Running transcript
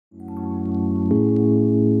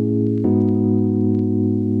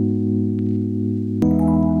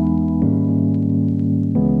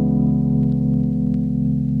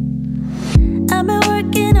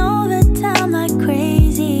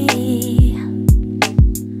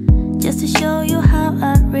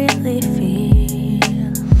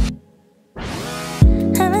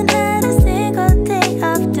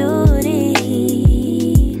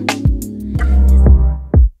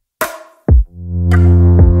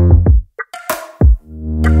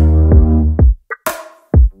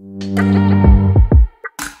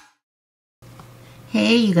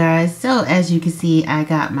So as you can see, I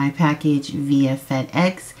got my package via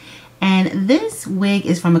FedEx. And this wig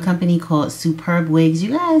is from a company called Superbwigs.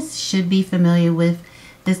 You guys should be familiar with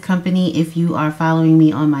this company if you are following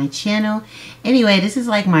me on my channel. Anyway, this is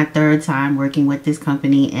like my third time working with this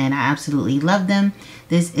company and I absolutely love them.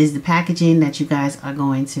 This is the packaging that you guys are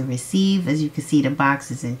going to receive. As you can see, the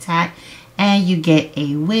box is intact and you get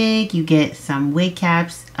a wig, you get some wig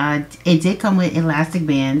caps. It did come with elastic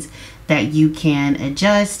bands that you can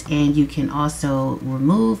adjust and you can also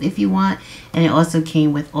remove if you want, and it also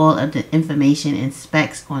came with all of the information and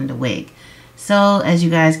specs on the wig. So as you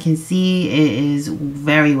guys can see, it is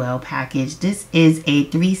very well packaged. This is a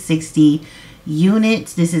 360 unit.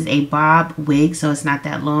 This is a bob wig, so it's not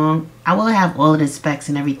that long. I will have all of the specs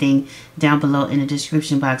and everything down below in the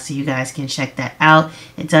description box so you guys can check that out.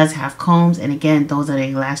 It does have combs, and again, those are the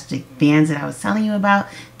elastic bands that I was telling you about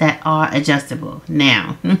that are adjustable.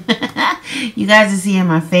 Now, you guys are seeing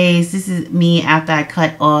my face. This is me after I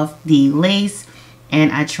cut off the lace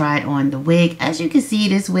and I tried on the wig. As you can see,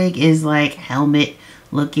 this wig is like helmet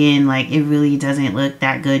looking. Like, it really doesn't look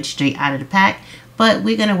that good straight out of the pack. But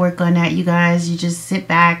we're going to work on that, you guys. You just sit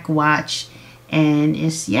back, watch, and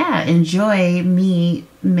it's, yeah, enjoy me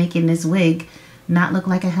making this wig not look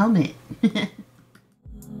like a helmet. Like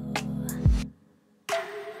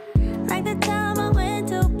the time I went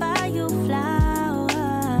to buy you flowers,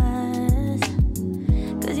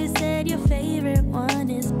 'cause you said your favorite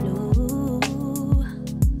one is blue.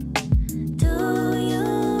 Do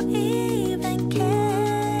you even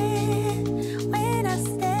care when I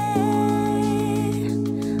stay?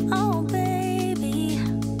 Oh baby,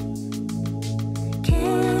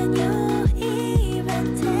 can you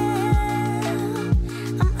even tell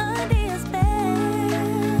I'm under your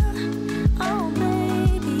spell? Oh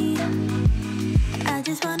baby, I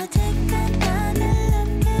just wanna take another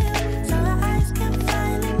look at you so our eyes can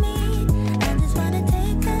finally meet. I just wanna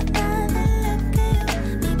take another look at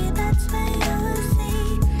you, maybe that's when you'll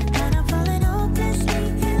see that I'm falling hopelessly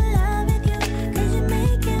in love with you, 'cause you're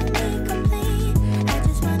making me complete. I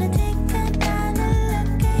just wanna take another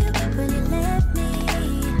look at you, will you let me?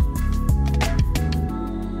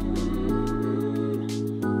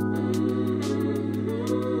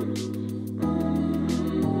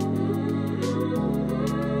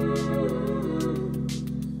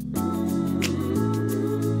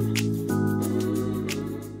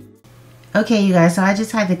 Okay, you guys, so I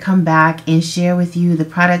just had to come back and share with you the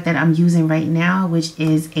product that I'm using right now, which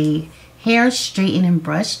is a hair straightening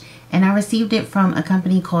brush, and I received it from a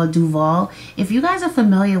company called Duval. If you guys are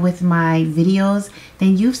familiar with my videos,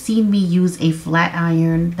 then you've seen me use a flat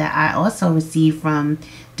iron that I also received from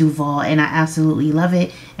Duval, and I absolutely love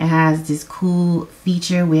it. It has this cool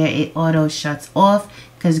feature where it auto shuts off,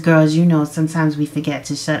 because girls, you know, sometimes we forget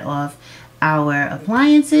to shut off our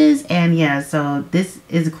appliances, and yeah, so this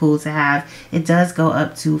is cool to have. It does go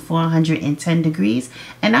up to 410 degrees,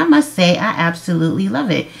 and I must say I absolutely love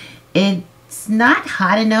it. It's not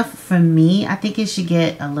hot enough for me. I think it should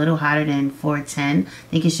get a little hotter than 410. I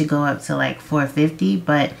think it should go up to like 450,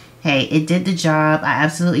 but hey, it did the job. I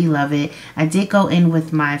absolutely love it. I did go in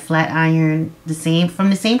with my flat iron, from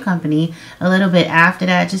the same company, a little bit after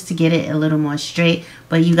that, just to get it a little more straight.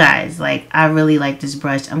 But you guys, like, I really like this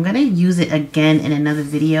brush. I'm gonna use it again in another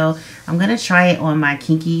video. I'm gonna try it on my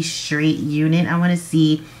kinky straight unit. I want to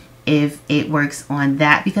see if it works on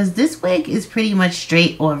that, because this wig is pretty much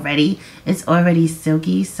straight already. It's already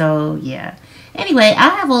silky, so yeah. Anyway,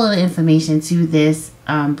 I'll have all of the information to this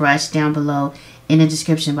brush down below in the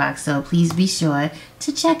description box, so please be sure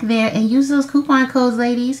to check there and use those coupon codes,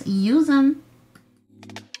 ladies. Use them.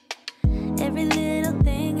 Every little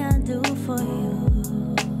thing I do for you,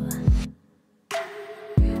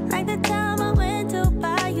 like the time I went to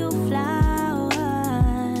buy you flowers,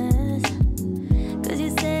 'cause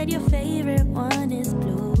you said your favorite one is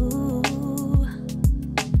blue.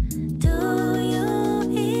 Do you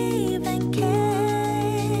even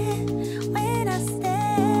care when I stay?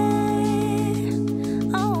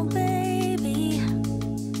 Oh baby,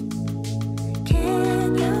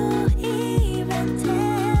 can you even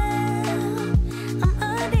tell I'm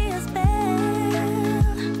under your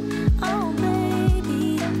spell? Oh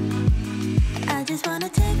baby, I just wanna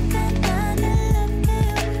take another look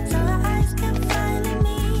at you so our eyes can finally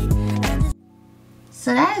meet.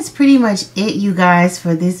 So that is pretty much it, you guys,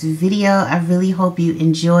 for this video. I really hope you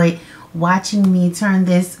enjoyed watching me turn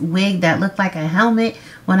this wig that looked like a helmet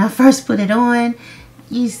when I first put it on.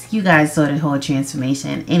 You guys saw the whole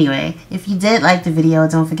transformation. Anyway, if you did like the video,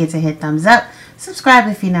 don't forget to hit thumbs up. Subscribe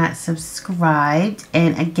if you're not subscribed.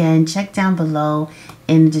 And again, check down below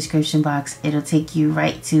in the description box. It'll take you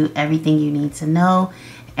right to everything you need to know.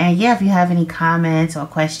 And yeah, if you have any comments or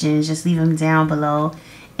questions, just leave them down below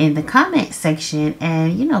in the comment section.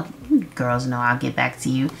 And you know, girls know I'll get back to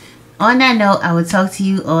you. On that note, I will talk to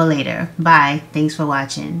you all later. Bye. Thanks for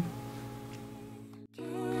watching.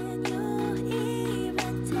 Can you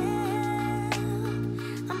even tell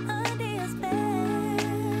I'm under your spell?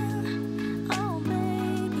 Oh,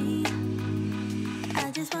 baby, I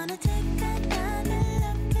just wanna take another